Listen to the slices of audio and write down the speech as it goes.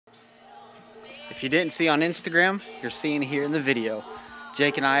If you didn't see on Instagram, you're seeing here in the video.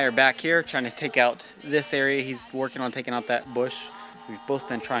 Jake and I are back here trying to take out this area. He's working on taking out that bush. We've both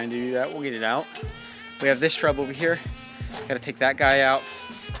been trying to do that. We'll get it out. We have this shrub over here. Got to take that guy out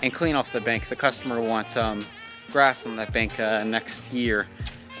and clean off the bank. The customer wants grass on that bank next year.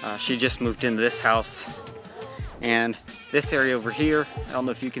 She just moved into this house. And this area over here, I don't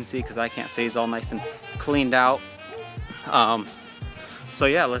know if you can see because I can't see, is all nice and cleaned out. So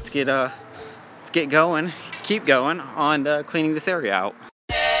yeah, let's get going, keep going on cleaning this area out.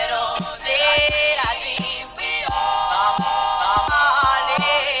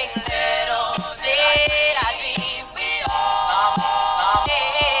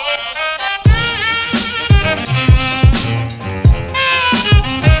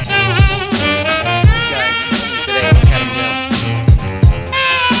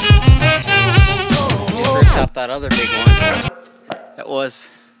 Out that other big one that was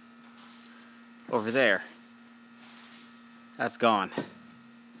over there. That's gone.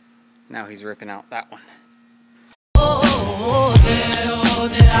 Now he's ripping out that one. Oh,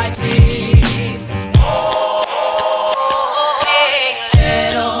 did I see?